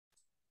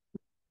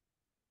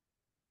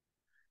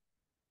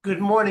Good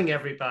morning,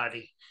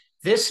 everybody.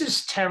 This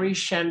is Terry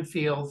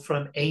Shenfield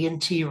from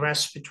A&T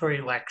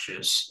Respiratory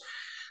Lectures.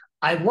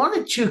 I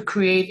wanted to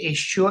create a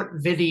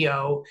short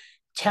video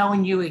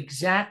telling you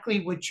exactly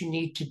what you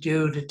need to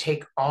do to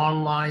take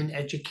online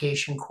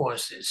education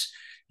courses.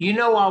 You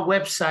know, our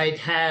website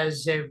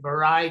has a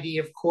variety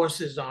of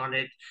courses on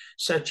it,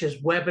 such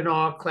as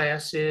webinar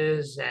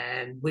classes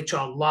and which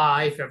are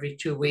live every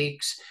 2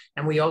 weeks.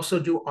 And we also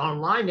do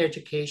online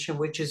education,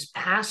 which is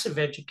passive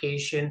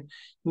education,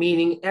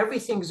 meaning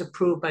everything's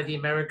approved by the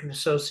American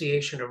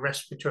Association of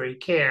Respiratory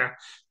Care.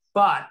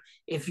 But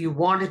if you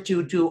wanted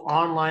to do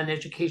online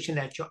education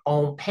at your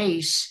own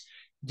pace,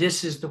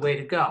 this is the way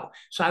to go.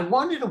 So I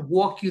wanted to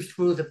walk you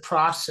through the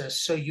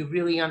process so you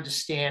really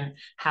understand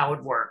how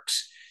it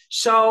works.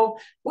 So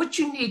what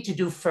you need to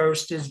do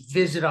first is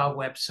visit our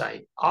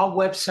website. Our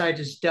website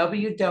is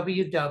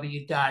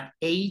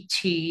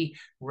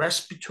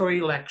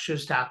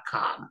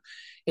www.atrespiratorylectures.com.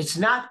 It's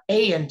not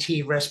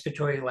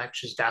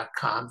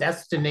antrespiratorylectures.com.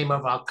 That's the name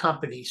of our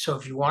company. So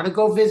if you want to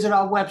go visit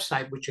our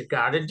website, which you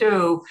got to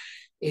do,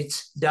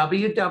 it's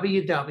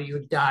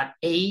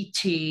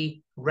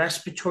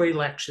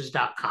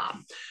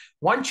www.atrespiratorylectures.com.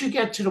 Once you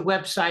get to the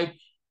website,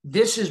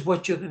 this is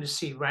what you're going to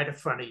see right in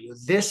front of you.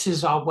 This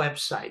is our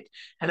website.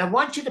 And I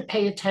want you to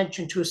pay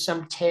attention to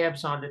some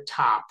tabs on the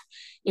top.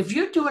 If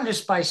you're doing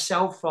this by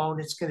cell phone,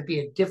 it's going to be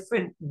a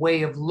different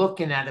way of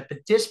looking at it.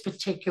 But this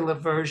particular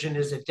version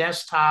is a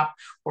desktop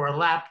or a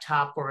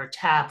laptop or a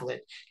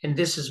tablet. And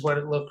this is what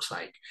it looks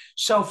like.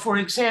 So for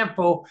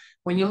example,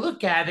 when you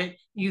look at it,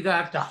 you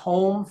got the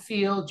home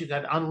field, you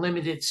got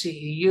unlimited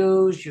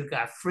CEUs, you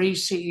got free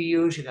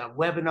CEUs, you got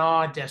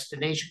webinar,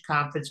 destination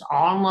conference,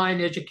 online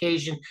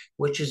education,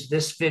 which is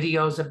this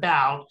video is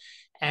about.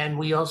 And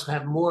we also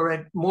have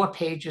more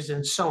pages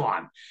and so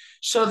on.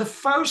 So the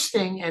first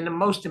thing and the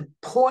most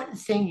important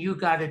thing you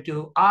got to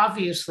do,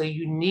 obviously,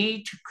 you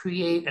need to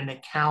create an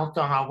account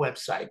on our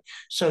website.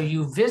 So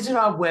you visit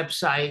our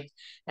website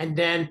and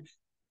then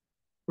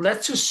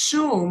let's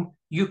assume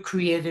you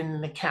created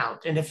an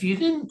account. And if you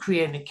didn't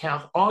create an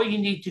account, all you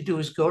need to do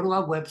is go to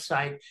our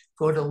website,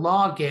 go to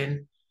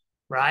login,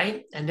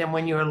 right? And then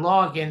when you're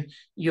login,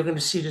 you're going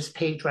to see this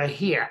page right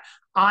here.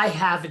 I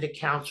have an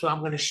account, so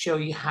I'm going to show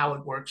you how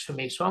it works for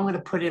me. So I'm going to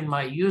put in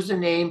my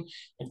username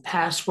and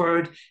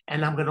password,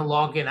 and I'm going to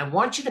log in. I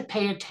want you to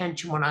pay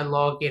attention when I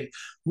log in.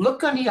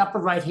 Look on the upper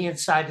right-hand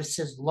side, it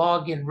says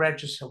login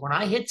register. When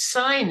I hit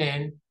sign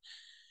in,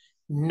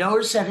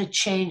 notice that it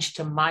changed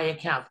to my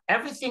account.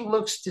 Everything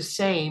looks the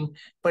same,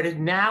 but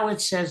now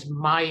it says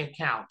my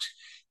account.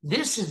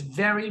 This is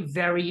very,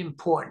 very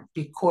important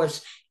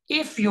because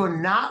if you're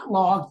not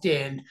logged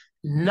in,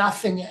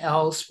 nothing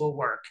else will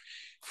work.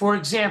 For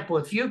example,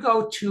 if you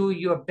go to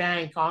your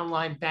bank,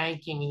 online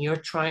banking, and you're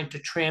trying to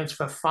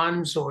transfer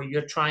funds or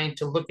you're trying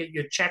to look at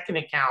your checking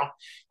account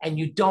and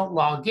you don't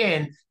log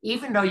in,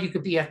 even though you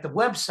could be at the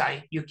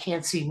website, you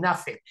can't see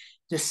nothing.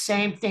 The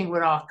same thing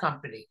with our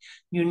company.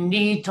 You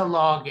need to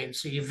log in.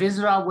 So you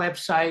visit our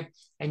website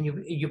and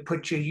you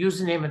put your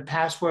username and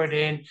password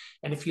in.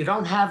 And if you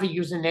don't have a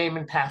username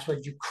and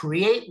password, you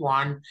create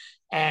one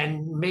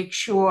and make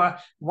sure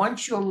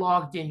once you're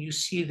logged in, you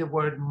see the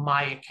word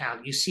My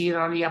Account. You see it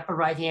on the upper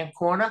right-hand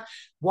corner.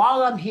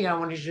 While I'm here, I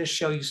want to just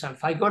show you something.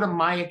 If I go to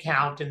My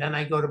Account and then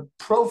I go to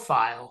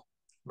Profile,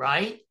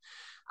 right?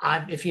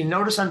 If you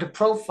notice under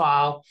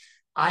Profile,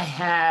 I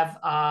have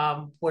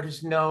what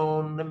is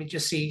known, let me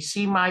just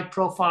see my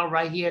profile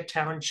right here,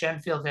 Terrence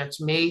Shenfield, that's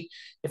me.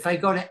 If I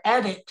go to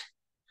edit,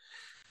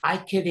 I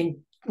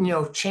can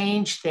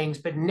change things,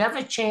 but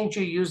never change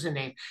your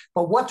username.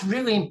 But what's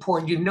really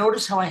important, you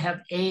notice how I have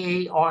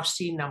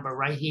AARC number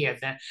right here,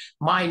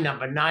 my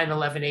number,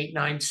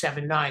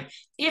 9118979.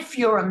 If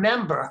you're a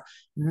member,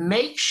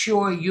 make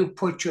sure you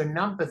put your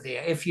number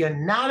there. If you're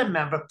not a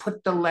member,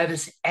 put the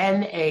letters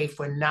NA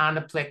for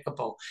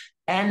non-applicable,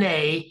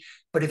 NA.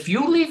 But if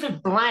you leave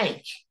it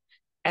blank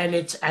and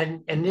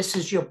this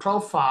is your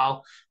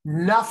profile,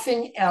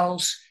 nothing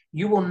else,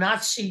 you will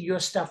not see your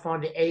stuff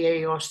on the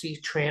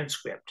AARC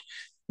transcript.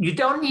 You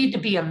don't need to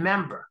be a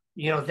member.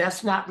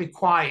 That's not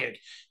required.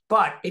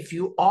 But if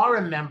you are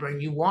a member and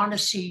you want to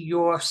see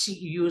your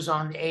CEUs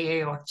on the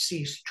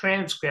AARC's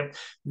transcript,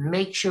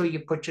 make sure you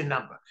put your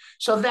number.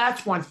 So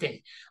that's one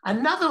thing.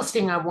 Another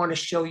thing I want to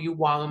show you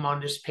while I'm on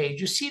this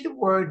page, you see the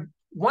word,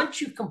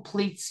 once you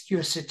complete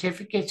your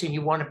certificates and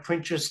you want to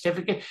print your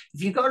certificate,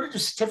 if you go to the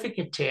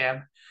certificate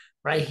tab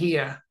right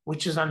here,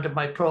 which is under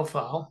my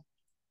profile,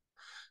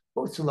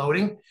 it's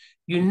loading,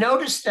 you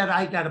notice that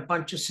I got a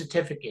bunch of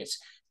certificates.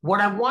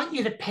 What I want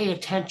you to pay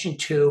attention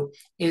to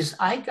is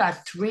I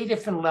got 3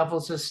 different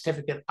levels of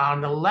certificate.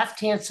 On the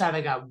left-hand side,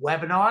 I got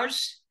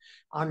webinars.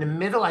 On the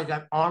middle, I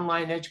got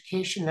online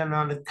education. And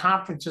on the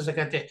conferences, I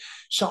got the.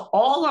 So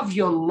all of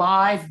your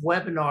live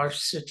webinar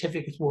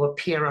certificates will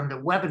appear under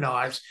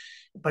webinars.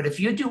 But if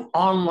you do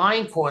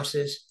online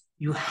courses,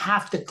 you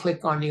have to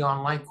click on the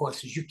online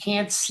courses. You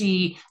can't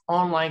see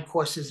online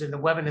courses and the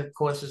webinar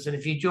courses. And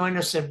if you join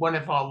us at one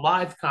of our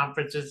live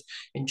conferences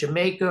in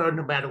Jamaica, or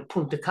no matter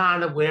Punta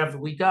Cana, wherever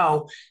we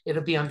go,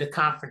 it'll be under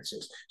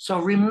conferences. So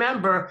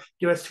remember,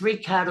 there are 3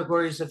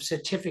 categories of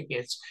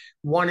certificates.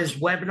 One is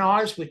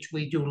webinars, which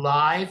we do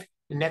live.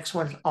 The next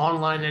one is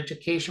online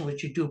education,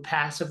 which you do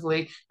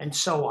passively, and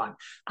so on.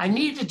 I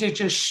needed to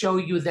just show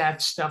you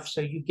that stuff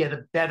so you get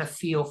a better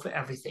feel for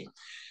everything.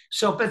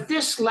 So, but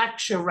this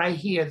lecture right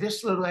here,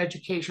 this little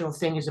educational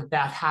thing is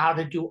about how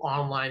to do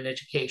online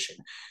education.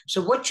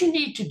 So what you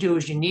need to do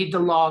is you need to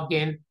log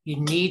in.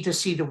 You need to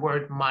see the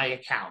word My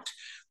Account.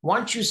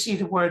 Once you see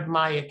the word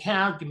My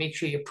Account, you make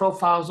sure your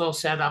profile is all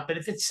set up. And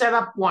if it's set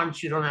up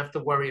once, you don't have to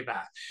worry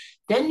about it.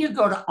 Then you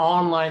go to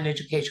online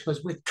education,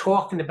 because we're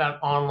talking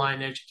about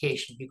online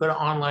education. You go to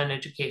online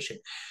education.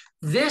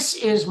 This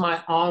is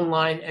my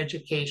online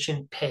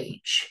education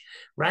page,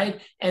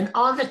 right? And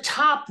on the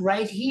top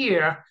right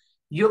here,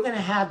 you're going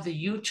to have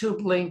the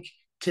YouTube link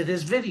to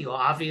this video.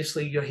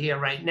 Obviously, you're here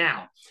right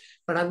now.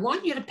 But I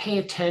want you to pay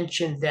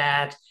attention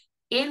that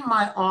in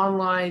my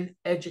online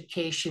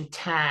education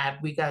tab,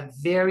 we got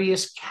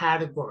various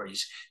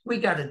categories. We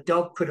got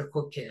adult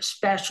critical care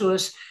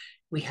specialists.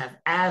 We have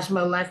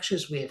asthma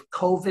lectures, we have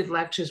COVID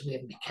lectures, we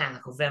have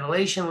mechanical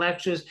ventilation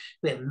lectures,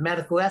 we have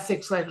medical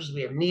ethics lectures,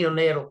 we have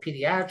neonatal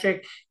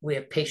pediatric, we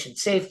have patient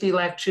safety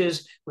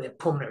lectures, we have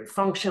pulmonary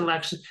function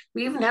lectures,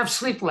 we even have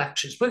sleep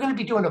lectures. We're going to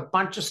be doing a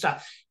bunch of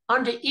stuff.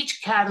 Under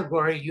each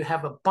category, you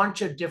have a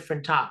bunch of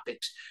different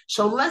topics.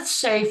 So let's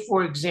say,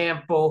 for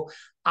example,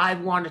 I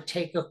want to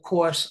take a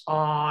course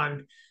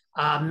on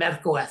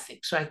medical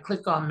ethics. So I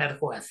click on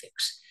medical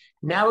ethics.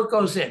 Now it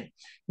goes in.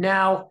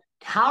 Now,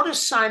 how to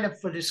sign up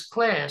for this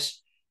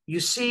class, you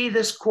see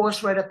this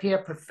course right up here,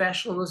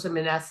 Professionalism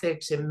in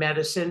Ethics in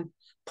Medicine,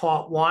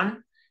 Part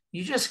 1.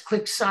 You just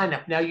click sign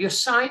up. Now you're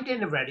signed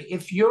in already.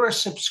 If you're a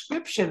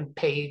subscription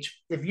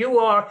page, if you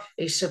are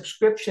a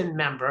subscription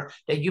member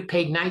that you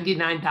paid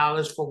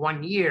 $99 for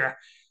 1 year,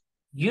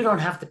 you don't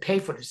have to pay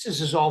for this.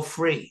 This is all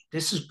free.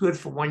 This is good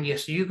for 1 year.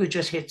 So you could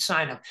just hit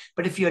sign up.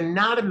 But if you're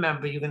not a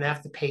member, you're going to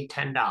have to pay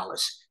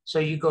 $10. So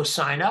you go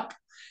sign up.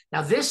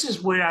 Now, this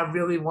is where I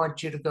really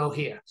want you to go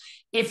here.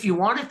 If you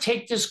want to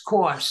take this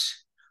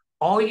course,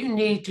 all you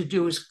need to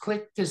do is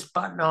click this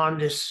button on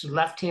this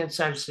left-hand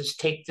side that says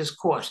take this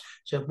course.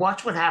 So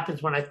watch what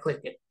happens when I click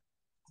it.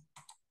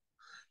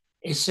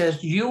 It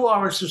says, you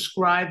are a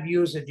subscribed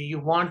user. Do you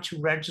want to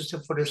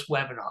register for this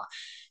webinar?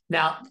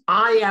 Now,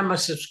 I am a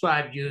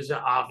subscribed user,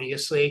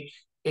 obviously.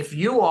 If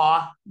you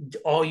are,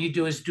 all you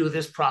do is do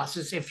this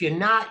process. If you're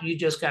not, you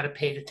just got to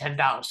pay the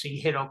 $10. So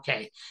you hit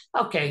OK.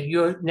 OK,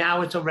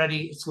 now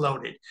it's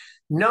loaded.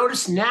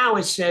 Notice now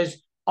it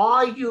says,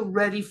 are you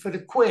ready for the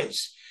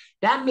quiz?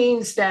 That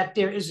means that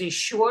there is a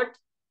short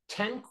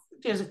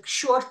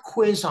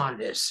quiz on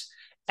this.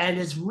 And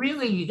it's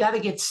really, you got to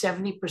get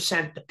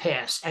 70% to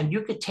pass. And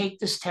you could take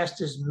this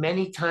test as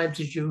many times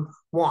as you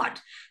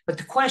want. But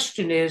the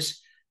question is,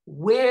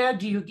 where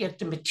do you get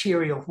the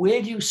material?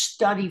 Where do you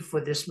study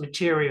for this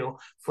material,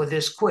 for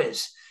this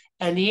quiz?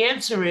 And the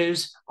answer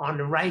is on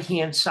the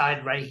right-hand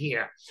side right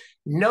here.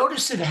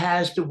 Notice it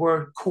has the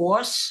word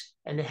course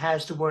and it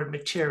has the word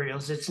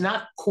materials. It's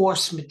not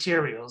course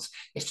materials.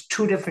 It's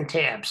 2 different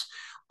tabs.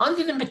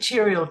 Under the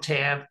material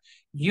tab,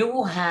 you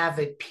will have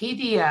a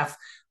PDF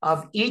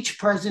of each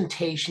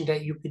presentation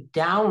that you could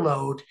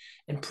download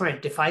and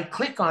print. If I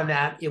click on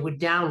that, it would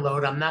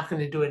download. I'm not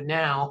going to do it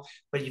now,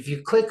 but if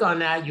you click on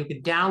that, you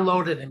could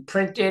download it and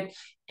print it,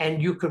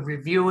 and you could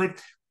review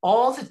it.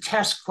 All the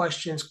test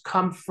questions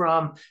come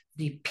from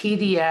the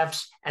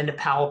PDFs and the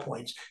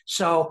PowerPoints.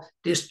 So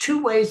there's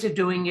 2 ways of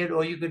doing it,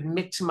 or you could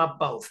mix them up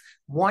both.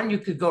 One, you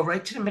could go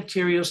right to the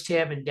materials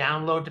tab and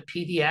download the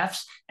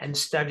PDFs and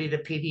study the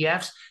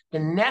PDFs. The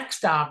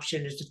next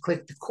option is to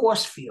click the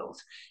course field.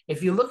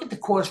 If you look at the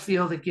course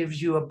field, it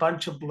gives you a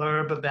bunch of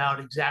blurb about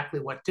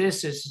exactly what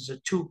this is. This is a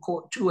 2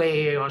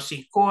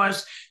 AARC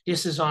course.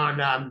 This is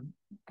on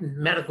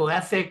medical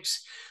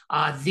ethics.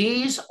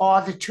 These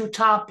are the 2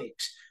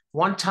 topics.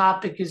 One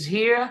topic is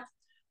here,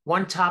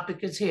 one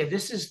topic is here.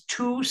 This is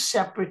 2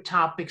 separate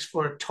topics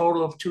for a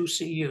total of 2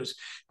 CEUs.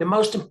 The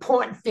most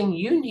important thing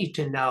you need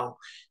to know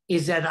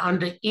is that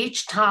under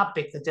each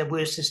topic, that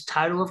where it says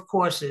title of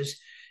courses,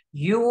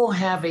 you will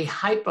have a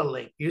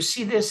hyperlink. You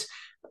see this,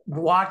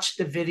 watch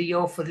the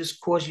video for this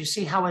course. You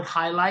see how it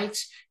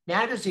highlights?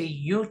 That is a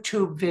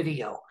YouTube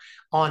video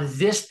on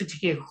this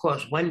particular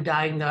course, when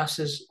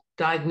diagnosis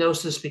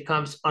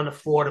becomes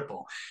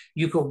unaffordable.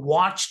 You can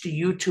watch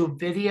the YouTube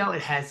video.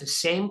 It has the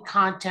same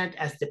content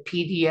as the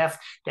PDF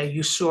that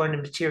you saw in the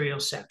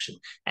materials section.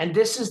 And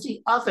this is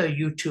the other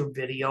YouTube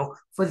video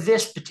for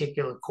this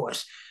particular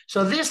course.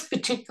 So this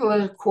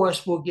particular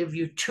course will give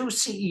you 2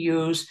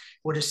 CEUs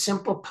with a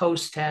simple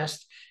post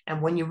test.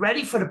 And when you're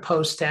ready for the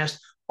post test,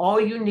 all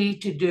you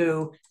need to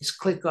do is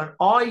click on,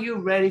 are you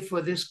ready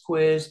for this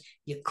quiz?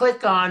 You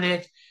click on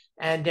it.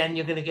 and then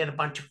you're going to get a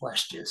bunch of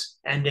questions,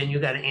 and then you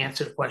got to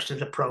answer the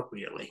questions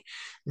appropriately.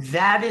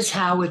 That is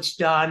how it's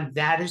done.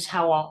 That is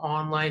how our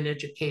online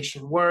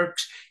education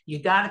works. You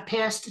got to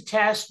pass the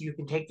test. You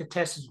can take the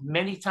test as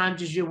many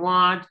times as you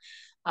want,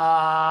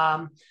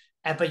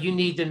 but you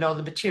need to know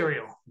the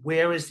material.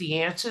 Where is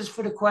the answers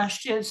for the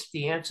questions?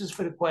 The answers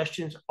for the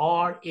questions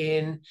are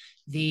in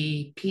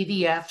the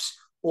PDFs,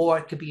 or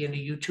it could be in a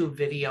YouTube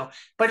video,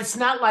 but it's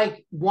not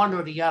like one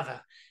or the other.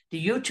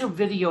 The YouTube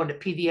video and the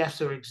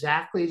PDFs are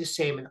exactly the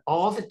same, and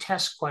all the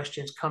test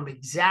questions come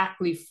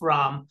exactly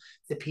from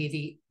the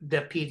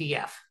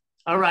PDF.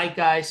 All right,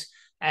 guys.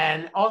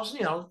 And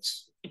also,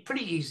 it's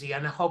pretty easy,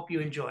 and I hope you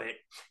enjoy it.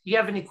 If you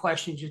have any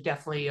questions, you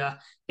definitely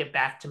get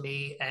back to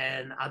me,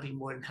 and I'll be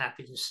more than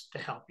happy to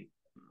help you.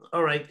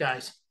 All right,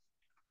 guys.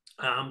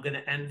 I'm going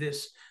to end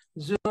this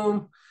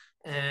Zoom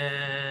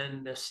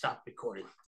and stop recording.